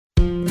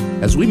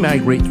As we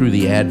migrate through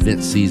the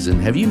Advent season,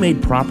 have you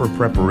made proper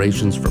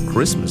preparations for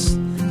Christmas?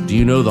 Do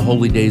you know the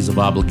holy days of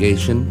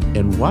obligation,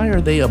 and why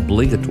are they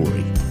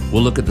obligatory?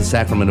 We'll look at the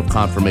sacrament of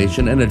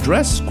confirmation and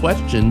address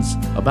questions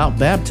about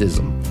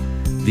baptism.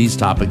 These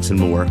topics and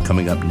more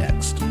coming up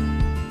next.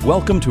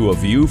 Welcome to A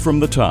View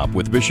from the Top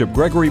with Bishop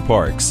Gregory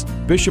Parks,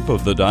 Bishop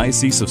of the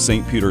Diocese of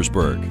St.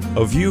 Petersburg.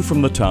 A View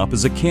from the Top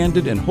is a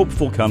candid and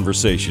hopeful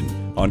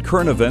conversation on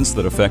current events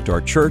that affect our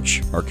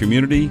church, our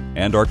community,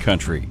 and our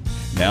country.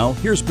 Now,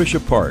 here's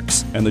Bishop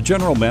Parks and the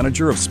General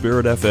Manager of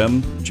Spirit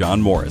FM,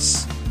 John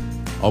Morris.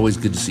 Always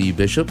good to see you,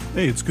 Bishop.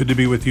 Hey, it's good to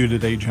be with you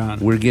today, John.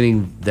 We're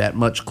getting that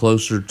much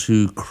closer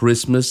to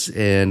Christmas,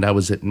 and I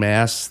was at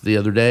Mass the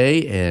other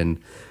day, and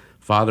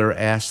Father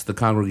asked the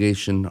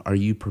congregation, "Are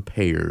you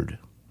prepared?"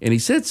 And he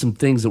said some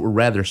things that were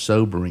rather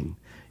sobering,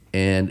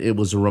 and it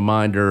was a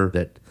reminder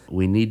that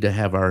we need to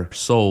have our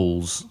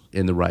souls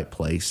in the right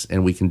place,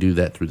 and we can do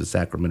that through the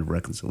sacrament of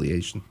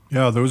reconciliation.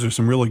 Yeah, those are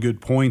some really good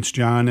points,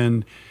 John.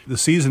 And the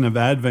season of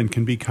Advent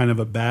can be kind of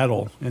a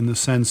battle in the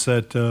sense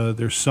that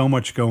there's so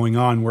much going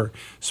on where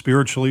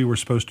spiritually we're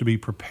supposed to be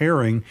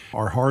preparing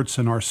our hearts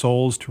and our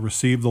souls to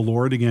receive the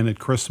Lord again at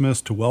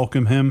Christmas, to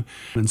welcome Him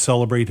and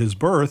celebrate His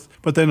birth,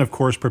 but then, of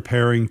course,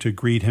 preparing to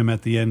greet Him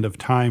at the end of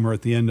time or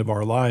at the end of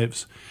our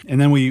lives.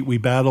 And then we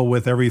battle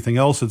with everything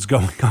else that's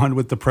going on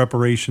with the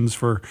preparations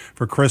for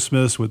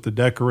Christmas, with the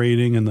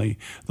decorating and the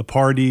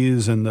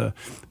parties and the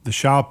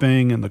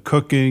shopping and the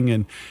cooking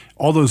and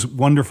all those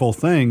wonderful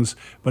things,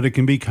 but it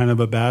can be kind of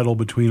a battle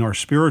between our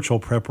spiritual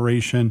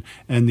preparation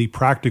and the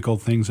practical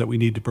things that we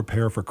need to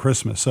prepare for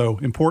Christmas. So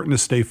important to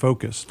stay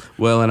focused.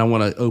 Well, and I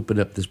want to open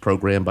up this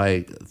program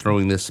by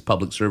throwing this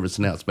public service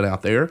announcement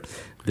out there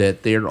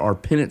that there are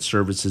penance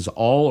services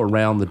all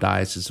around the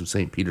Diocese of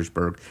St.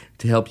 Petersburg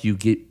to help you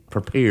get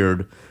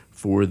prepared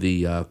for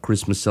the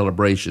Christmas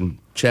celebration.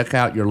 Check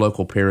out your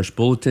local parish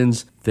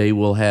bulletins. They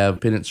will have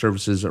penance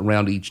services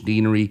around each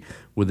deanery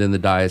within the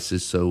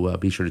diocese, so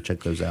be sure to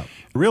check those out.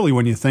 Really,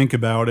 when you think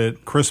about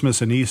it,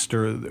 Christmas and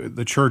Easter,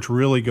 the church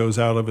really goes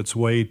out of its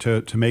way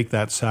to make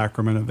that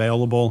sacrament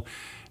available.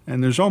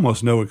 And there's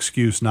almost no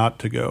excuse not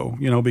to go,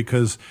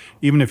 because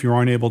even if you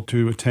aren't able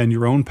to attend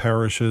your own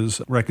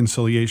parish's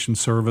reconciliation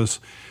service,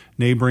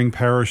 neighboring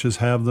parishes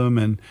have them,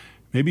 and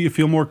maybe you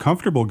feel more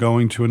comfortable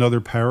going to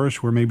another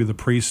parish where maybe the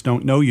priests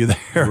don't know you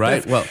there.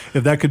 Right. Well,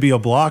 if that could be a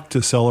block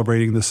to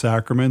celebrating the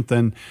sacrament,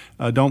 then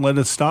don't let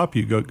it stop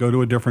you. Go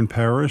to a different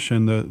parish,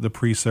 and the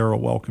priest there will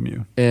welcome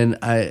you. And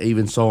I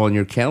even saw on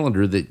your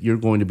calendar that you're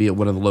going to be at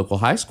one of the local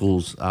high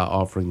schools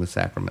offering the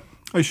sacrament.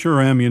 I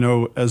sure am.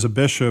 As a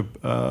bishop,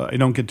 I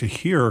don't get to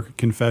hear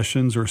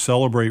confessions or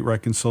celebrate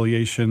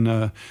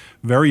reconciliation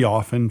very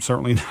often,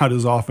 certainly not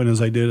as often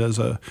as I did as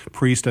a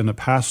priest and a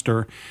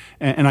pastor.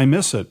 And I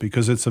miss it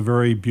because it's a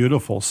very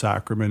beautiful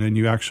sacrament, and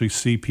you actually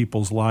see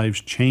people's lives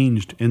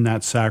changed in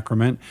that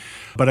sacrament.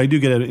 But I do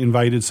get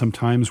invited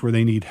sometimes where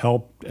they need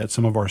help at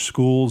some of our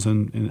schools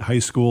and in high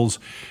schools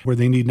where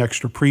they need an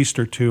extra priest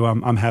or two.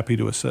 I'm happy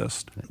to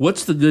assist.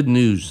 What's the good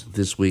news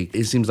this week?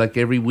 It seems like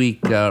every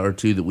week or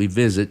two that we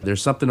visit,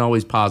 there's something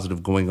always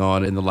positive going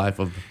on in the life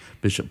of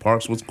Bishop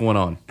Parks. What's going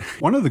on?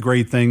 One of the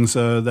great things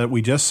that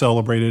we just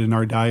celebrated in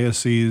our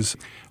diocese,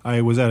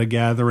 I was at a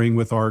gathering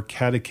with our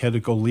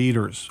catechetical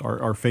leaders,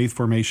 our faith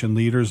formation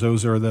leaders.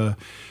 Those are the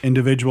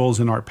individuals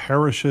in our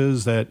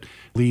parishes that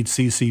lead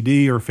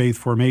CCD or faith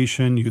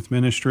formation, youth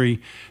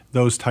ministry,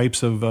 those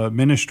types of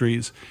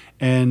ministries.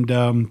 And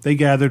they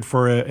gathered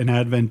for an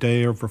Advent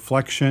day of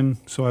reflection,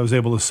 so I was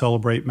able to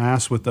celebrate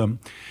Mass with them.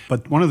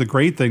 But one of the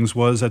great things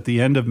was at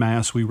the end of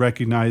Mass, we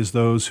recognized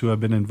those who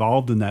have been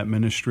involved in that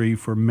ministry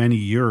for many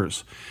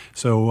years.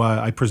 So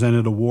I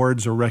presented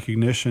awards or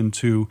recognition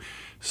to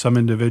some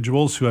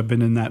individuals who have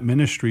been in that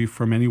ministry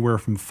from anywhere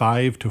from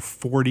 5 to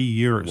 40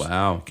 years.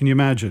 Wow. Can you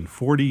imagine?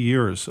 40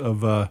 years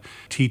of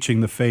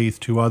teaching the faith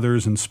to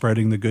others and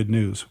spreading the good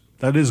news.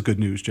 That is good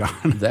news, John.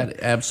 That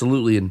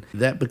absolutely, and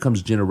that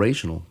becomes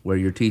generational, where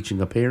you're teaching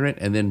a parent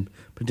and then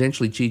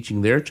potentially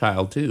teaching their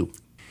child too.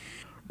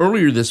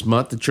 Earlier this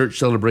month, the church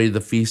celebrated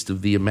the Feast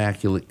of the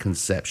Immaculate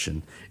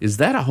Conception. Is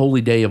that a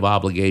holy day of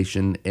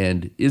obligation,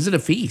 and is it a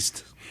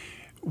feast?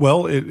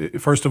 Well,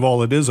 first of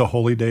all, it is a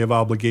holy day of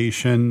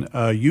obligation,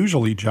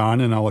 usually, John,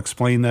 and I'll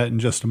explain that in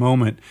just a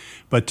moment.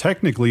 But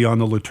technically, on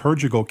the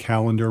liturgical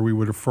calendar, we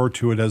would refer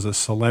to it as a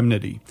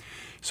solemnity.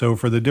 So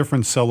for the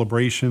different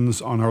celebrations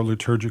on our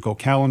liturgical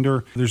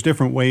calendar, there's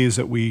different ways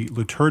that we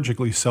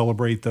liturgically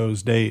celebrate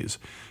those days.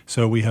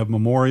 So we have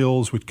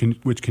memorials, which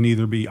can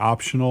either be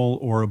optional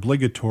or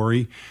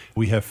obligatory.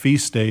 We have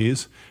feast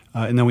days,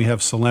 and then we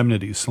have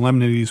solemnities.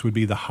 Solemnities would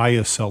be the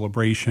highest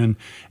celebration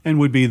and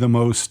would be the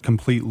most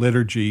complete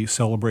liturgy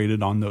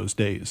celebrated on those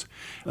days.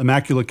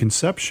 Immaculate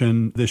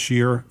Conception this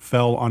year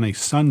fell on a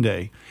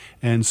Sunday,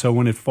 and so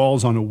when it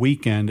falls on a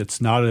weekend,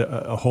 it's not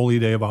a holy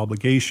day of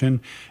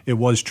obligation. It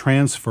was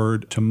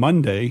transferred to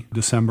Monday,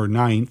 December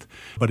 9th,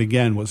 but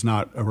again was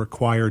not a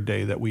required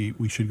day that we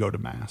should go to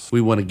Mass.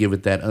 We want to give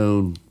it that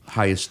own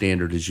highest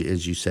standard, as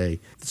you say.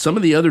 Some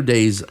of the other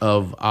days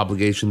of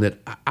obligation that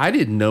I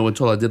didn't know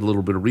until I did a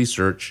little bit of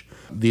research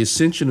The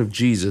Ascension of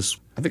Jesus,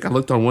 I think I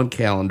looked on one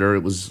calendar,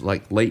 it was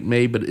like late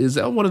May, but is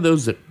that one of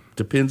those that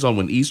depends on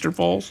when Easter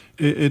falls?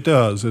 It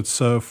does. It's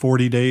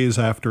 40 days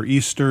after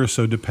Easter,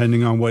 so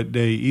depending on what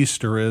day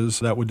Easter is,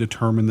 that would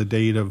determine the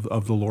date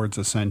of the Lord's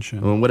Ascension.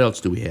 And what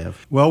else do we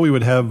have? Well, we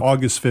would have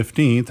August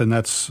 15th, and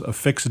that's a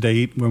fixed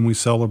date when we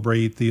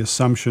celebrate the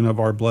Assumption of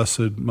our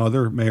Blessed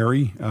Mother,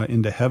 Mary,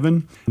 into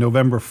heaven.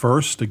 November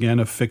 1st, again,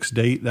 a fixed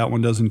date. That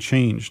one doesn't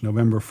change.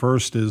 November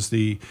 1st is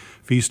the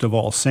Feast of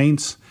All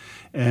Saints.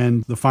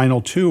 And the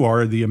final two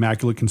are the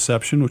Immaculate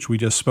Conception, which we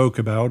just spoke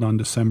about on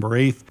December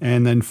 8th,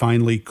 and then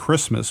finally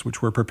Christmas,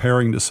 which we're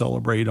preparing to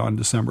celebrate on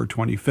December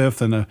 25th.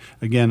 And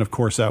again, of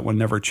course, that one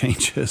never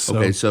changes.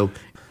 Okay, so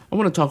I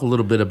want to talk a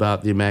little bit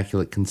about the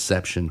Immaculate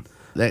Conception.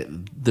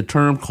 The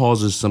term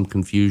causes some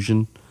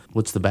confusion.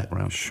 What's the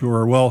background?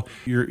 Sure. Well,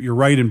 you're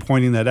right in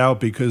pointing that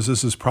out, because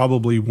this is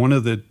probably one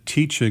of the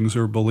teachings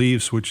or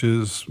beliefs which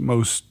is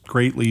most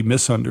greatly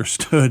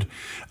misunderstood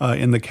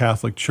in the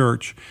Catholic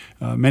Church.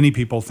 Many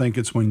people think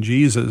it's when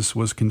Jesus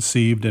was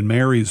conceived in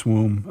Mary's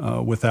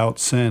womb without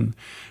sin.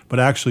 But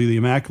actually, the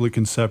Immaculate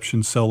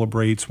Conception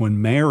celebrates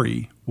when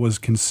Mary was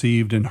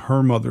conceived in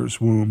her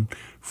mother's womb,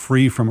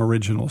 free from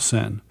original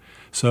sin.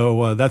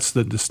 So that's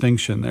the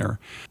distinction there.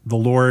 The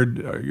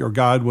Lord, your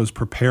God, was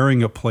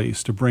preparing a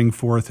place to bring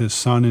forth his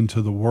Son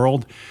into the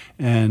world.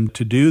 And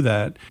to do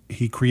that,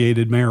 he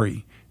created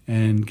Mary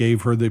and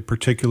gave her the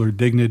particular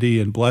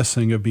dignity and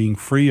blessing of being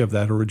free of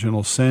that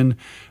original sin,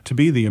 to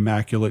be the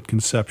Immaculate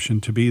Conception,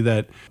 to be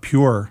that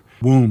pure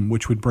womb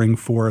which would bring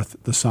forth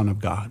the Son of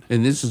God.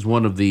 And this is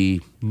one of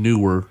the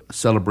newer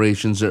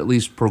celebrations, or at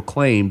least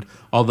proclaimed,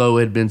 although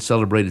it had been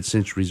celebrated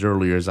centuries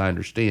earlier, as I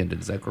understand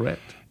it. Is that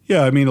correct?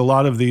 Yeah, I mean, a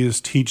lot of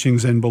these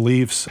teachings and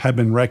beliefs have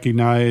been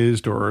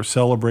recognized or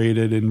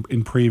celebrated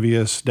in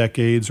previous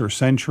decades or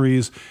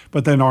centuries,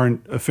 but then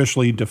aren't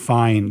officially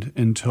defined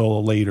until a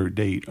later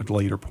date, a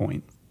later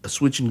point.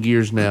 Switching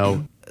gears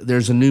now,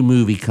 there's a new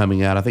movie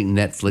coming out. I think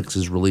Netflix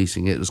is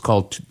releasing it. It's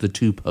called The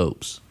Two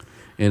Popes,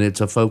 and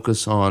it's a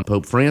focus on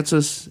Pope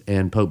Francis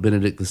and Pope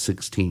Benedict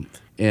XVI.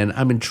 And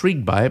I'm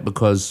intrigued by it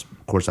because,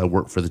 of course, I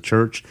work for the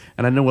church,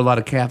 and I know a lot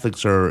of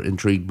Catholics are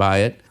intrigued by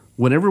it.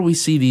 Whenever we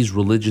see these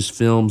religious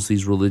films,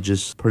 these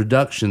religious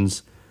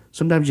productions,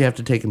 sometimes you have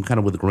to take them kind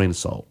of with a grain of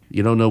salt.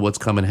 You don't know what's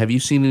coming. Have you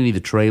seen any of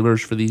the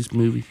trailers for these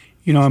movies?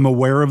 You know, I'm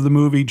aware of the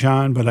movie,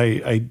 John, but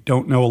I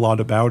don't know a lot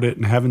about it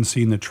and haven't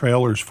seen the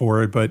trailers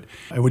for it. But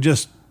I would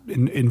just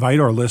invite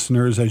our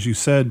listeners, as you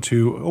said,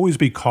 to always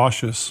be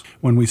cautious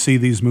when we see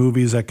these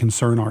movies that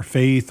concern our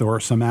faith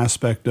or some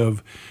aspect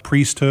of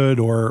priesthood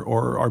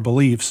or our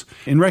beliefs,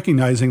 in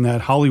recognizing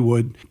that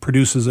Hollywood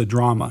produces a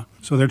drama.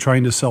 So they're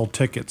trying to sell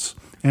tickets.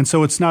 And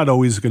so it's not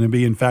always going to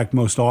be, in fact,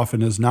 most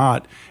often is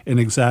not, an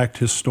exact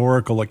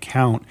historical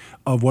account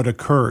of what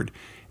occurred.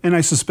 And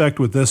I suspect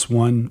with this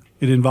one,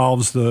 it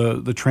involves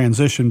the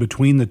transition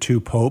between the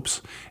two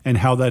popes and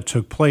how that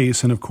took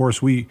place. And of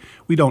course, we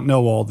don't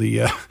know all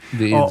the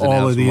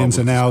all of the ins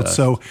and outs.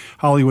 So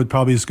Hollywood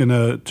probably is going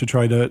to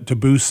try to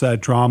boost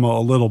that drama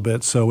a little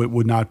bit, so it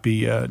would not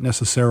be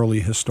necessarily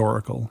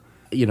historical.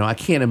 You know, I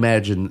can't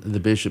imagine the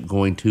bishop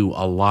going to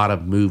a lot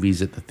of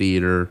movies at the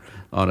theater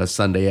on a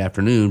Sunday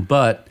afternoon,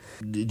 but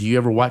do you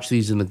ever watch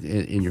these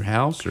in your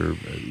house, or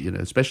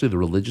especially the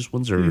religious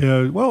ones? Or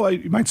yeah, well,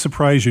 it might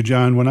surprise you,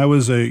 John. When I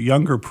was a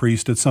younger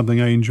priest, it's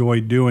something I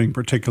enjoyed doing,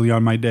 particularly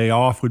on my day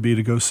off, would be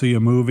to go see a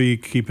movie,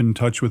 keep in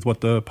touch with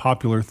what the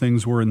popular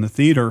things were in the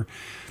theater.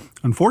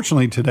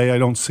 Unfortunately, today I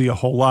don't see a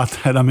whole lot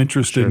that I'm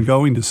interested in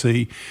going to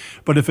see.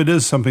 But if it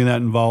is something that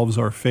involves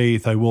our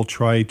faith, I will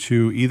try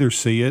to either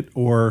see it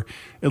or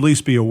at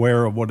least be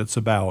aware of what it's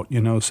about,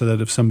 so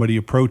that if somebody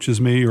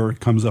approaches me or it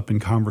comes up in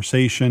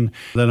conversation,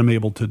 that I'm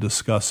able to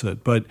discuss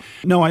it. But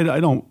no, I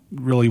don't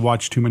really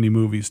watch too many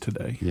movies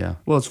today. Yeah.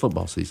 Well, it's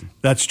football season.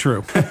 That's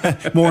true.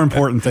 More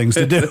important things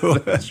to do.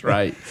 That's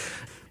right.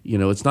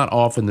 It's not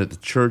often that the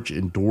church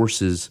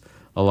endorses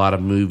a lot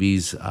of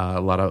movies, a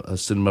lot of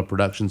cinema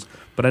productions.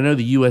 But I know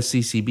the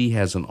USCCB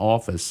has an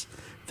office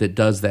that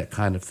does that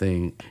kind of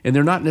thing. And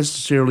they're not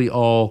necessarily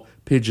all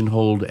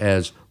pigeonholed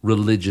as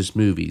religious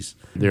movies.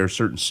 There are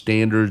certain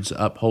standards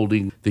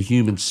upholding the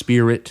human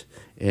spirit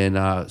and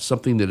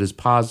something that is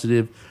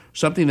positive,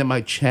 something that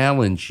might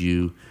challenge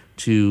you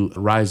to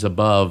rise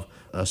above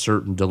a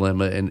certain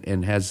dilemma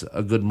and has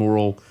a good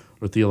moral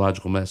or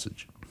theological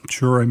message.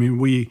 Sure. I mean,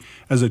 we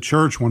as a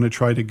church want to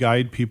try to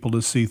guide people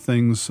to see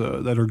things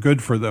that are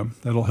good for them,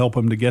 that'll help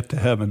them to get to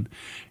heaven.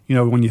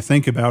 When you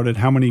think about it,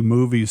 how many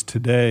movies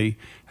today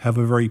have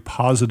a very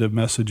positive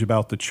message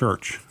about the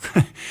church?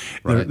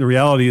 Right. The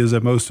reality is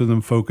that most of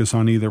them focus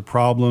on either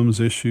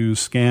problems, issues,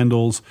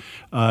 scandals,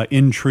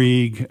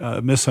 intrigue,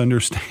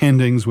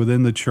 misunderstandings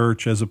within the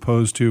church, as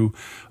opposed to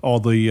all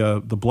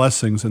the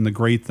blessings and the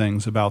great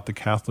things about the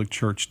Catholic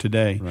Church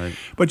today. Right.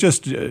 But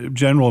just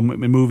general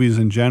movies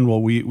in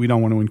general, we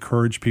don't want to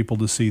encourage people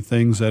to see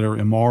things that are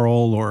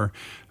immoral or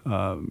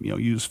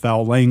use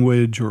foul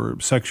language or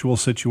sexual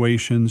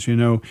situations,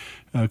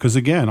 because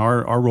again,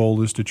 our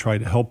role is to try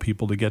to help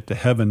people to get to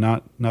heaven,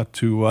 not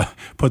to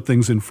put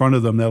things in front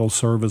of them that'll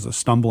serve as a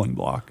stumbling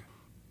block.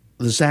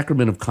 The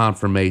sacrament of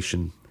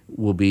confirmation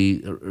will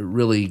be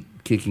really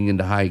kicking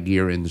into high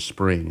gear in the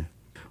spring.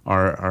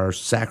 Our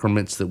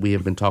sacraments that we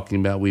have been talking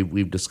about,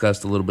 we've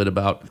discussed a little bit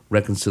about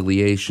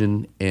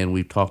reconciliation, and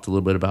we've talked a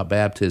little bit about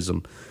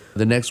baptism.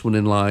 The next one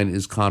in line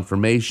is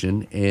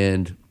confirmation,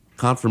 and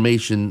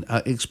confirmation,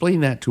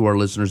 explain that to our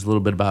listeners a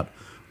little bit about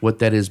what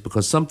that is,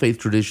 because some faith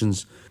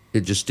traditions,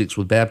 it just sticks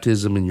with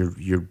baptism and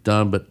you're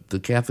done, but the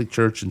Catholic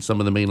Church and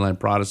some of the mainline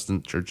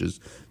Protestant churches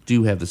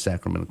do have the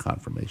sacrament of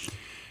confirmation.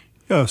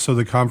 Yeah, so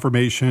the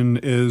confirmation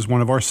is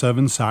one of our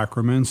 7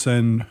 sacraments,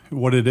 and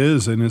what it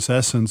is, in its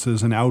essence,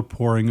 is an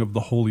outpouring of the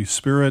Holy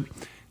Spirit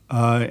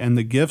and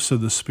the gifts of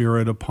the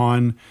Spirit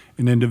upon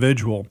an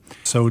individual.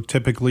 So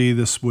typically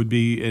this would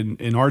be,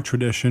 in our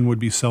tradition, would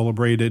be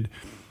celebrated,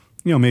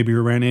 maybe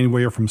around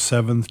anywhere from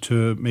 7th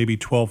to maybe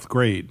 12th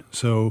grade,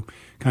 so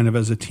kind of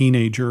as a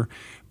teenager.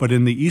 But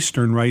in the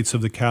Eastern rites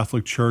of the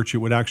Catholic Church, it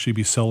would actually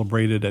be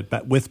celebrated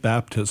with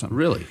baptism.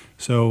 Really?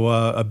 So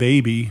a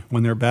baby,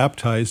 when they're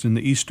baptized in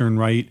the Eastern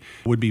rite,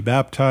 would be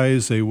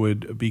baptized, they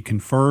would be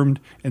confirmed,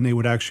 and they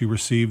would actually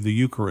receive the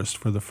Eucharist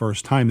for the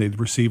first time. They'd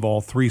receive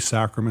all 3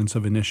 sacraments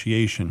of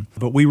initiation.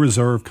 But we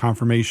reserve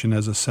confirmation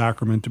as a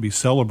sacrament to be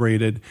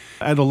celebrated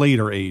at a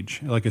later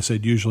age, like I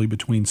said, usually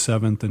between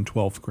 7th and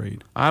 12th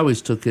grade. I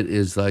always took it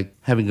as like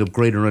having a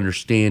greater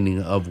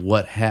understanding of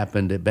what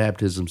happened at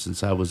baptism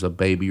since I was a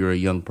baby or a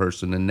young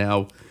person, and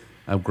now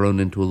I've grown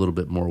into a little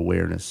bit more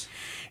awareness.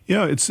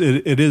 Yeah,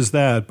 it is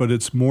that, but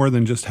it's more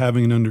than just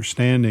having an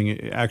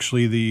understanding.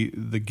 Actually,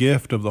 the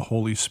gift of the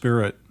Holy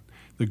Spirit,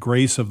 the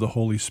grace of the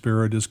Holy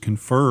Spirit is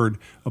conferred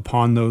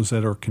upon those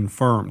that are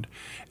confirmed.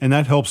 And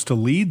that helps to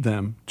lead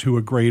them to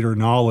a greater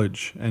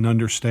knowledge and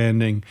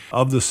understanding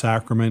of the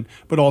sacrament,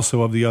 but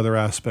also of the other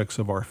aspects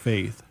of our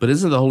faith. But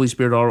isn't the Holy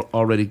Spirit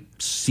already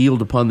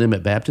sealed upon them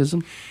at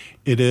baptism?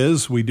 It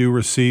is. We do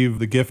receive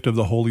the gift of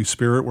the Holy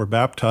Spirit. We're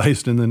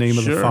baptized in the name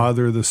of the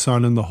Father, the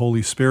Son, and the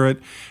Holy Spirit.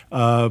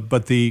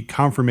 But the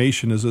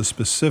confirmation is a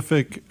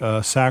specific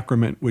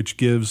sacrament which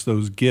gives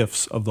those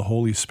gifts of the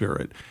Holy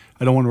Spirit.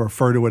 I don't want to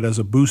refer to it as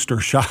a booster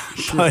shot,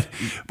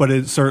 but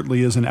it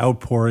certainly is an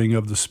outpouring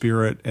of the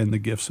Spirit and the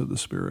gifts of the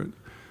Spirit.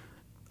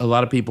 A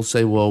lot of people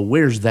say, well,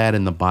 where's that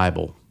in the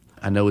Bible?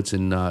 I know it's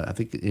in, I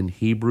think, in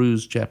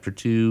Hebrews chapter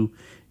 2,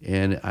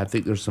 and I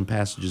think there's some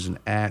passages in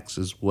Acts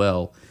as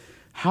well.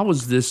 How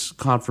is this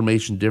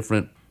confirmation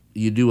different?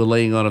 You do a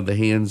laying on of the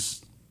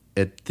hands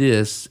at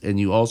this, and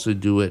you also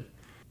do it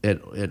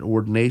at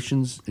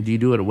ordinations. Do you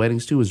do it at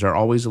weddings too? Is there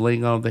always a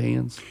laying on of the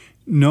hands?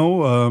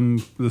 No,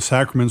 the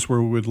sacraments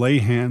where we would lay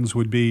hands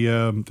would be,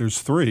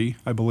 there's 3,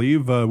 I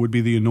believe, would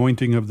be the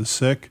anointing of the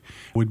sick,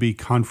 would be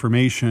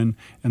confirmation,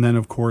 and then,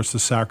 of course, the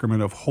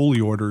sacrament of holy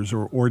orders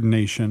or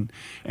ordination.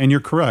 And you're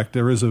correct,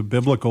 there is a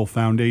biblical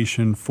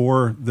foundation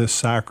for this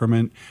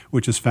sacrament,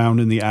 which is found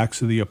in the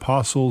Acts of the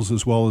Apostles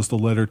as well as the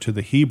letter to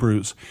the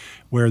Hebrews,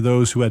 where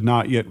those who had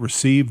not yet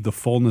received the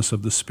fullness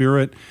of the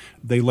Spirit,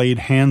 they laid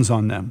hands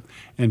on them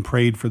and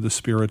prayed for the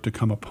Spirit to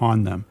come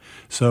upon them.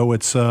 So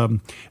it's,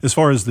 as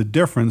far as the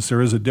difference,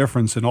 there is a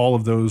difference in all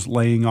of those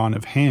laying on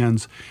of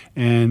hands,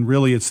 and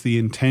really it's the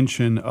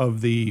intention of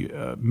the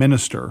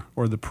minister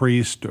or the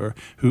priest or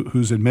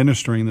who's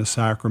administering the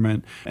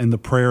sacrament and the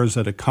prayers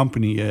that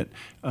accompany it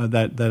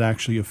that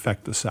actually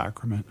affect the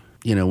sacrament.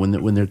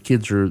 When their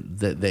kids are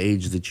the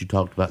age that you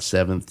talked about,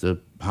 7th to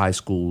high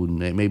school and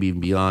maybe even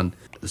beyond,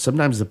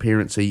 sometimes the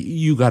parents say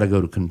you got to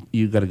go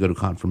to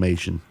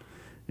confirmation,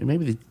 and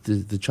maybe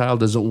the child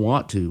doesn't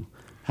want to.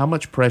 How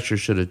much pressure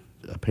should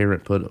a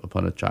parent put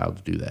upon a child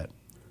to do that?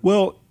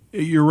 Well,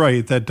 you're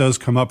right. That does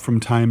come up from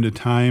time to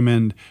time.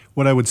 And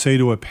what I would say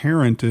to a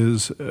parent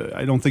is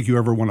I don't think you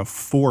ever want to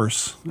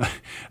force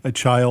a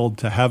child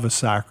to have a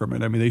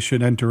sacrament. I mean, they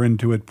should enter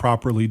into it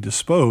properly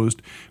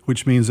disposed,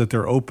 which means that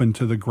they're open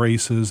to the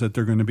graces that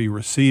they're going to be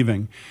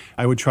receiving.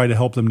 I would try to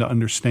help them to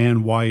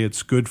understand why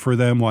it's good for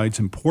them, why it's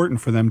important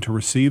for them to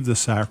receive the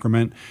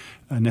sacrament,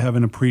 and to have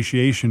an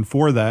appreciation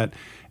for that,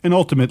 and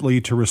ultimately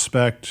to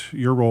respect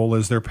your role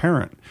as their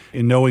parent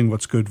in knowing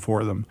what's good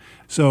for them.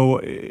 So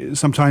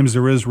sometimes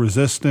there is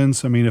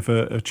resistance. I mean, if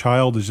a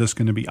child is just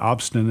going to be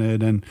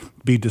obstinate and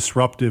be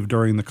disruptive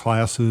during the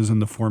classes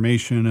and the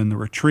formation and the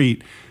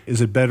retreat,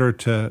 is it better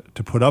to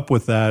put up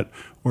with that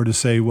or to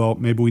say, well,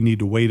 maybe we need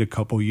to wait a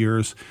couple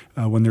years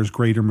when there's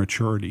greater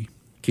maturity?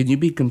 Can you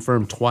be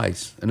confirmed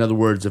twice? In other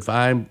words, if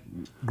I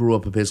grew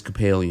up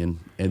Episcopalian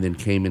and then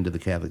came into the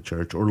Catholic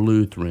Church, or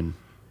Lutheran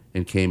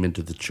and came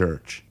into the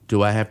church,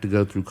 do I have to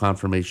go through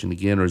confirmation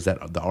again, or is that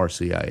the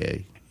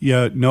RCIA?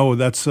 Yeah, no,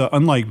 that's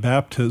unlike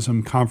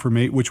baptism,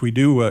 confirmation, which we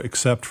do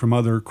accept from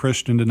other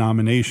Christian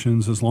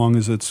denominations as long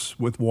as it's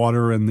with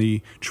water and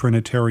the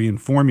Trinitarian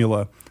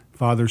formula,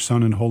 Father,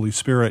 Son, and Holy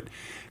Spirit.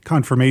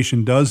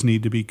 Confirmation does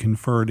need to be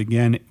conferred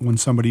again when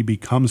somebody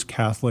becomes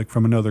Catholic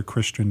from another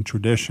Christian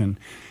tradition.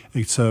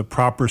 It's a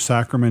proper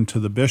sacrament to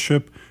the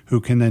bishop, who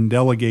can then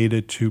delegate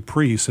it to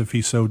priests if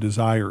he so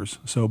desires.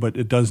 But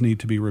it does need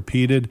to be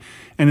repeated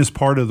and is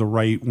part of the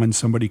rite when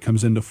somebody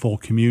comes into full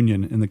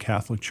communion in the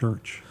Catholic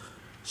Church.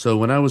 So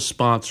when I was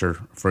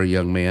sponsor for a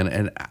young man,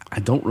 and I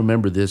don't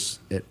remember this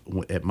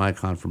at my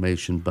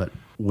confirmation, but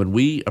when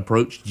we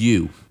approached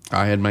you,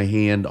 I had my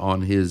hand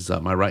on his,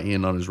 my right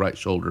hand on his right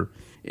shoulder,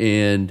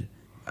 and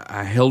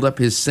I held up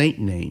his saint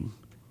name.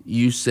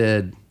 You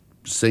said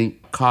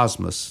Saint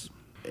Cosmas,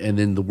 and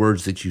then the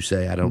words that you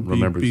say, I don't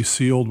remember. Be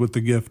sealed with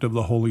the gift of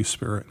the Holy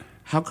Spirit.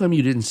 How come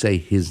you didn't say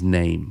his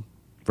name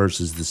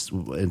versus this,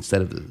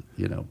 instead of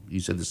you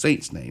said the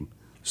saint's name?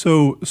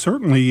 So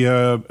certainly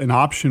an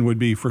option would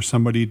be for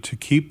somebody to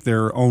keep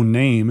their own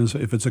name.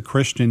 If it's a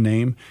Christian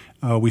name,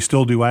 we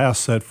still do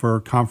ask that for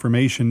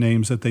confirmation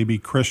names that they be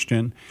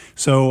Christian.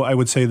 So I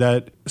would say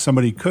that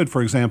somebody could,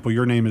 for example,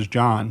 your name is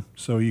John,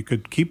 so you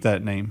could keep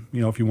that name.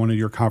 If you wanted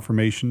your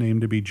confirmation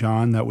name to be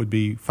John, that would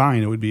be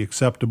fine. It would be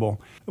acceptable.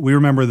 We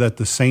remember that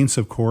the saints,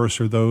 of course,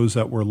 are those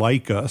that were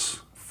like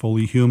us,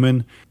 fully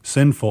human,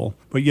 sinful,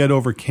 but yet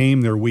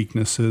overcame their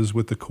weaknesses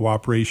with the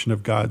cooperation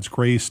of God's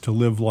grace to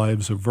live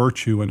lives of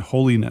virtue and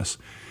holiness.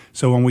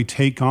 So when we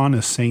take on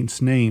a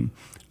saint's name,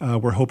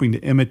 we're hoping to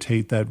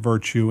imitate that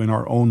virtue in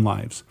our own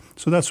lives.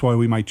 So that's why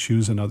we might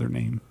choose another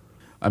name.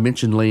 I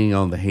mentioned laying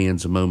on the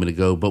hands a moment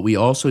ago, but we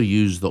also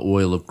use the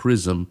oil of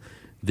chrism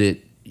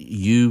that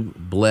you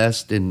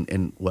blessed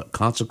and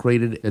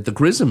consecrated at the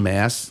Chrism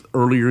Mass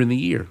earlier in the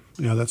year.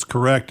 Yeah, that's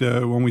correct.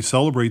 When we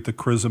celebrate the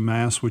Chrism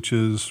Mass, which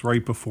is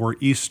right before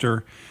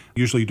Easter,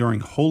 usually during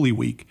Holy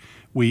Week,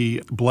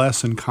 we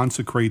bless and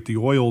consecrate the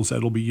oils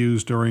that will be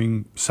used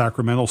during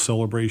sacramental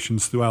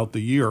celebrations throughout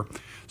the year.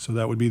 So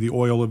that would be the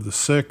oil of the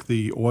sick,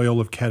 the oil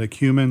of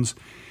catechumens,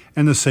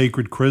 and the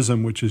sacred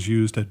chrism, which is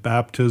used at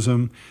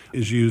baptism,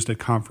 is used at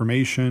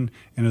confirmation,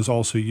 and is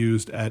also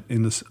used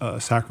in the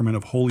sacrament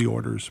of holy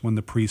orders when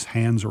the priest's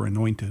hands are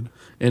anointed.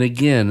 And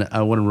again,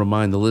 I want to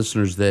remind the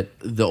listeners that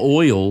the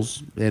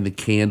oils and the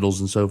candles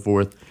and so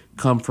forth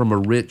come from a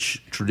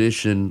rich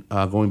tradition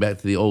going back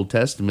to the Old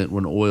Testament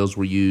when oils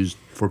were used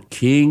for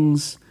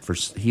kings, for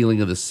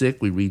healing of the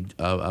sick. We read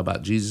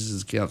about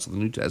Jesus' accounts in the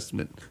New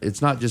Testament.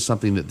 It's not just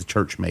something that the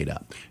church made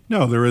up.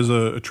 No, there is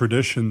a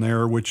tradition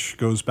there which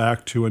goes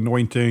back to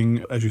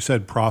anointing, as you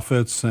said,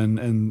 prophets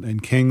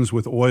and kings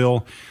with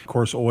oil. Of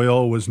course,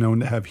 oil was known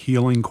to have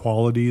healing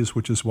qualities,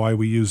 which is why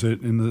we use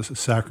it in the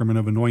sacrament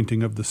of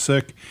anointing of the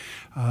sick.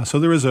 So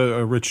there is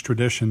a rich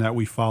tradition that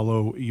we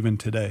follow even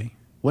today.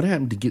 What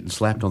happened to getting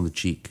slapped on the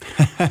cheek?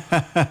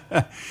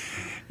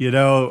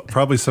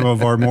 Probably some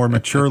of our more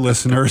mature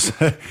listeners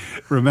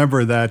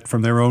remember that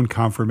from their own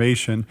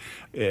confirmation,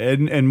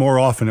 and more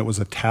often it was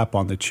a tap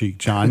on the cheek,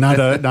 John,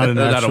 not an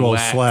actual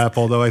slap.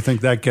 Although I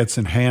think that gets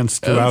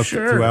enhanced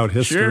throughout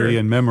history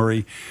and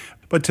memory.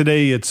 But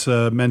today it's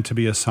meant to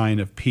be a sign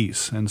of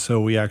peace, and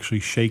so we actually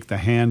shake the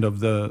hand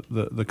of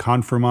the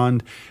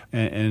confirmand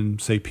and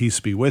say,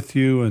 "Peace be with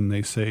you," and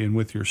they say, "And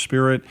with your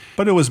spirit."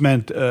 But it was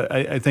meant,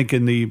 I think,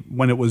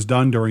 when it was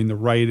done during the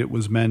rite, it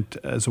was meant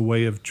as a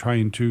way of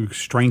trying to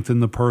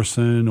strengthen the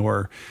person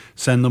or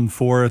send them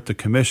forth, to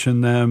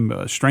commission them,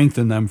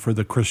 strengthen them for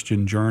the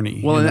Christian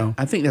journey. Well,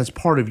 I think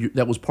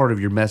that was part of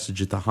your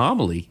message at the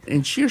homily,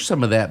 and share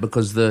some of that,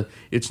 because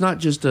it's not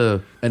just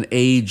an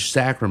age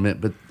sacrament,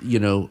 but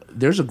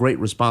there's a great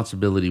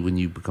responsibility when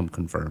you become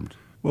confirmed.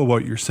 Well,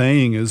 what you're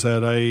saying is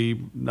that I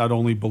not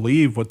only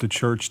believe what the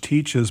church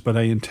teaches, but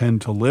I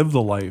intend to live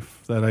the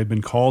life that I've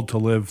been called to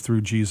live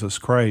through Jesus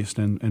Christ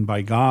and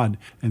by God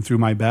and through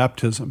my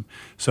baptism.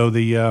 So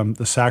the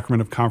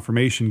sacrament of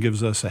confirmation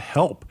gives us a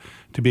help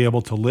to be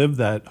able to live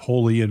that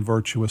holy and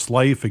virtuous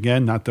life.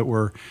 Again, not that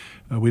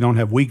we don't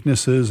have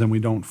weaknesses and we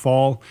don't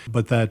fall,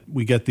 but that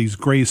we get these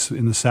grace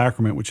in the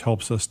sacrament, which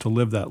helps us to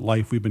live that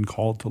life we've been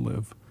called to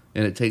live.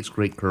 And it takes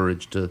great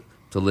courage to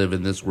live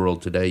in this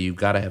world today. You've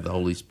got to have the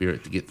Holy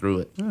Spirit to get through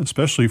it. Yeah,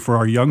 especially for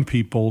our young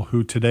people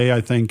who today,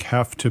 I think,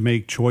 have to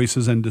make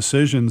choices and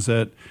decisions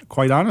that,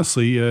 quite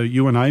honestly,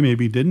 you and I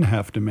maybe didn't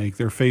have to make.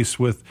 They're faced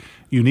with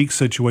unique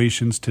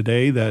situations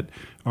today that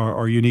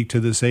are unique to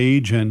this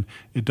age, and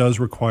it does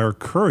require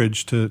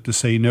courage to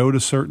say no to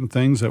certain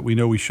things that we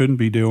know we shouldn't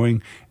be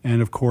doing,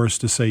 and, of course,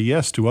 to say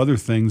yes to other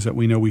things that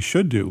we know we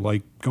should do,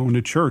 like going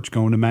to church,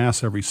 going to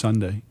Mass every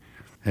Sunday.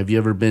 Have you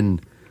ever been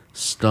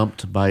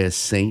stumped by a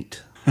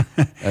saint?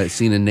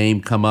 Seen a name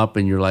come up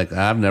and you're like,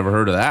 I've never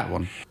heard of that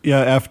one.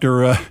 Yeah,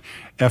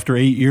 after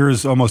 8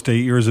 years, almost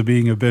 8 years of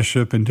being a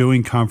bishop and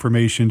doing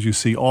confirmations, you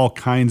see all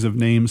kinds of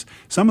names.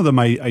 Some of them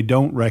I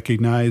don't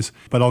recognize,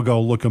 but I'll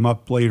go look them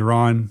up later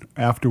on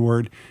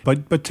afterward.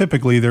 But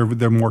typically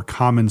they're more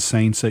common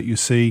saints that you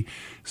see.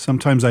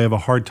 Sometimes I have a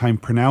hard time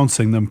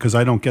pronouncing them because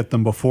I don't get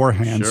them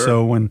beforehand. Sure.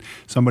 So when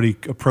somebody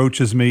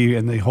approaches me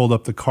and they hold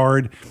up the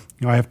card,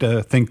 I have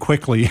to think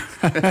quickly.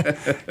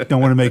 Don't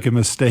want to make a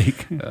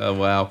mistake.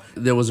 Wow.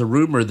 There was a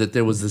rumor that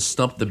there was this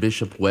Stump the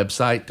Bishop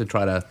website to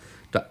try to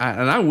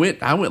and I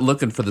went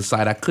looking for the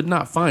site. I could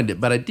not find it,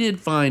 but I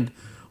did find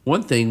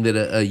one thing that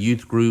a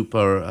youth group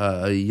or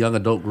a young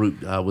adult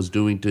group was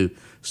doing to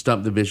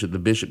stump the bishop. The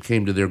bishop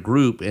came to their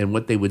group, and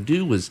what they would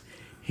do was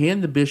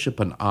hand the bishop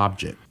an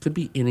object. Could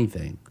be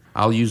anything.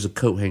 I'll use a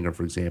coat hanger,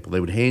 for example. They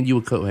would hand you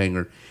a coat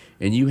hanger,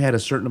 and you had a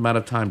certain amount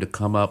of time to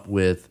come up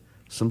with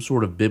some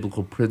sort of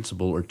biblical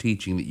principle or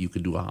teaching that you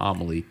could do a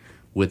homily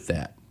with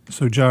that.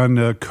 So,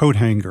 John, coat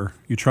hanger,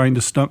 you trying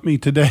to stump me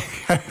today?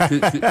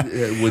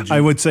 I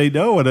would say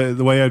no.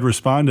 The way I'd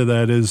respond to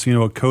that is,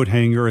 a coat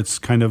hanger, it's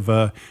kind of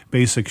a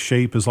basic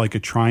shape is like a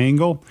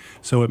triangle.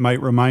 So it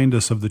might remind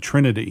us of the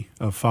Trinity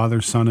of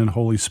Father, Son, and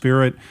Holy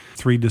Spirit,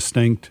 three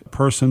distinct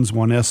persons,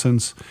 one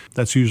essence.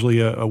 That's usually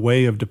a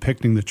way of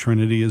depicting the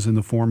Trinity is in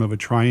the form of a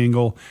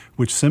triangle,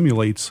 which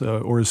simulates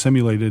or is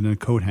simulated in a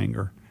coat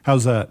hanger.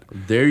 How's that?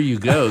 There you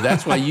go.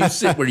 That's why you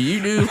sit where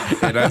you do,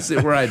 and I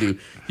sit where I do.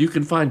 You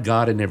can find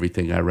God in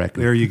everything, I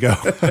reckon. There you go.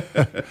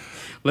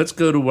 Let's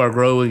go to our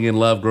Growing in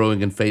Love, Growing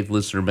in Faith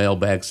listener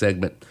mailbag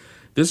segment.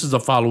 This is a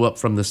follow-up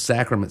from the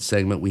sacrament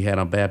segment we had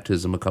on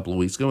baptism a couple of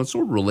weeks ago, and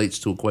sort of relates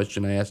to a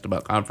question I asked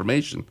about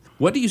confirmation.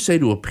 What do you say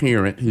to a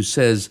parent who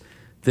says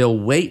they'll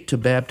wait to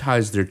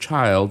baptize their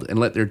child and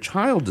let their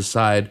child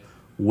decide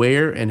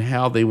where and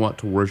how they want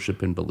to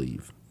worship and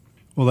believe?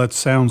 Well, that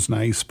sounds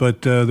nice,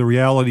 but the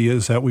reality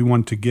is that we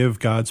want to give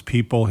God's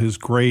people His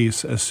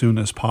grace as soon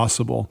as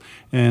possible.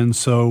 And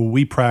so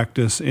we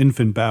practice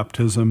infant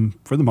baptism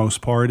for the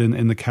most part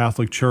in the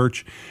Catholic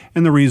Church.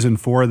 And the reason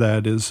for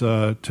that is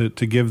to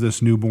give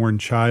this newborn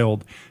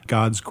child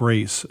God's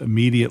grace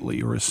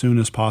immediately or as soon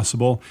as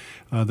possible.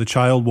 The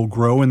child will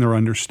grow in their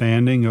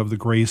understanding of the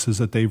graces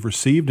that they've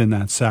received in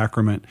that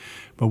sacrament.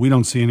 But we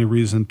don't see any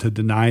reason to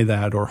deny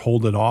that or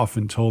hold it off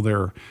until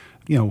they're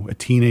a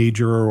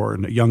teenager or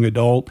a young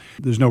adult.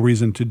 There's no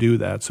reason to do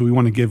that. So we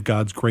want to give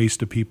God's grace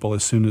to people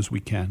as soon as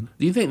we can.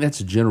 Do you think that's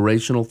a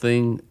generational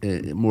thing,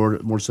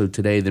 more so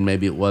today than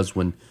maybe it was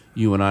when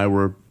you and I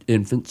were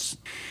infants?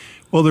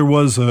 Well, there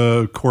was,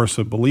 of course,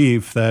 a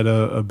belief that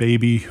a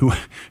baby who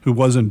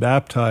wasn't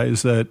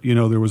baptized, that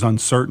there was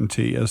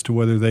uncertainty as to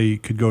whether they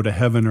could go to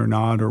heaven or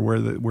not, or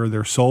where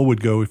their soul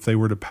would go if they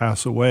were to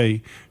pass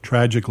away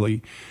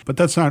tragically. But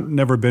that's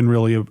never been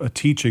really a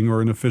teaching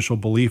or an official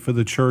belief of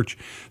the Church.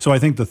 So I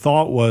think the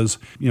thought was,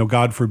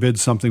 God forbid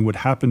something would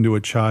happen to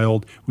a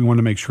child, we want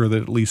to make sure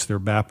that at least they're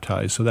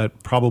baptized. So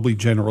that probably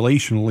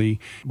generationally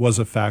was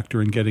a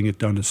factor in getting it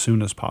done as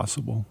soon as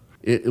possible.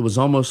 It was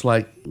almost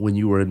like when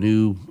you were a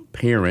new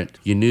parent,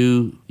 you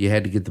knew you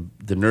had to get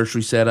the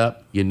nursery set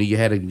up, you knew you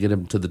had to get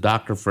them to the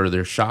doctor for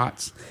their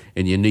shots,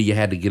 and you knew you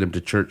had to get them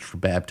to church for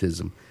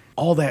baptism.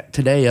 All that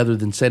today, other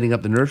than setting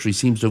up the nursery,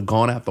 seems to have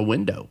gone out the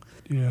window.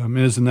 Yeah,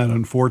 isn't that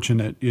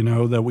unfortunate,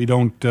 that we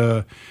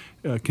don't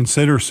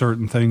consider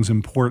certain things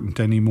important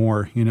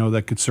anymore,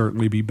 that could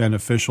certainly be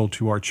beneficial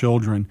to our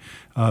children,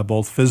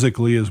 both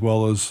physically as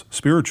well as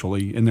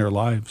spiritually in their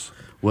lives.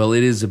 Well,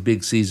 it is a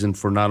big season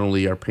for not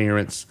only our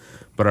parents,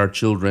 but our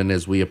children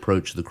as we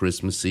approach the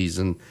Christmas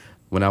season.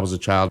 When I was a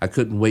child, I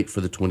couldn't wait for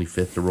the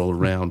 25th to roll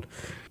around.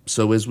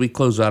 So as we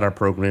close out our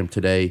program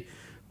today,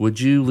 would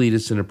you lead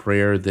us in a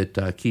prayer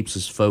that keeps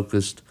us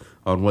focused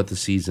on what the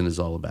season is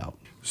all about?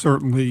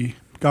 Certainly.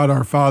 God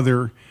our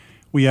Father,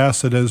 we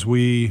ask that as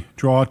we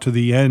draw to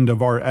the end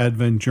of our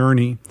Advent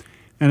journey,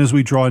 and as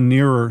we draw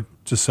nearer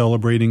to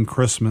celebrating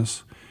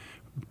Christmas,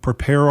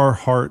 prepare our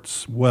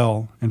hearts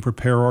well and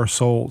prepare our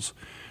souls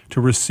to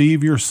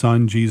receive your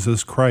Son,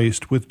 Jesus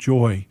Christ, with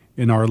joy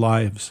in our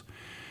lives.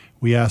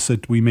 We ask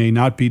that we may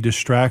not be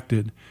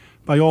distracted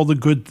by all the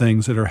good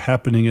things that are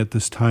happening at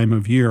this time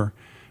of year,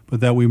 but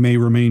that we may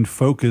remain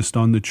focused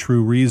on the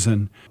true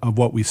reason of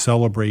what we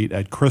celebrate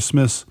at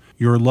Christmas,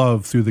 your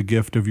love through the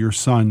gift of your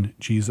Son,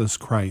 Jesus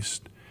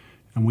Christ.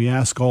 And we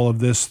ask all of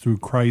this through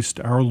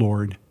Christ our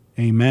Lord.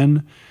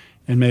 Amen.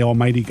 And may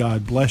Almighty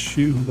God bless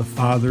you, the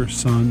Father,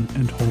 Son,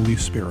 and Holy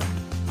Spirit.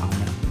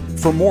 Amen.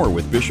 For more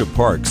with Bishop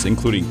Parks,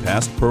 including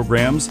past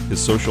programs, his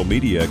social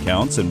media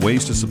accounts, and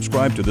ways to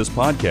subscribe to this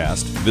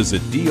podcast,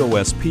 visit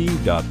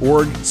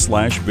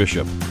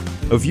dosp.org/bishop.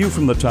 A View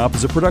from the Top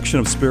is a production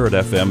of Spirit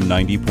FM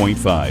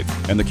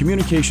 90.5 and the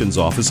Communications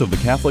Office of the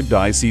Catholic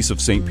Diocese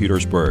of St.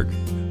 Petersburg.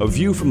 A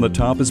View from the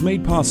Top is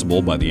made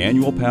possible by the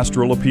annual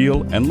Pastoral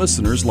Appeal and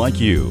listeners like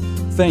you.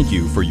 Thank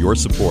you for your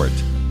support.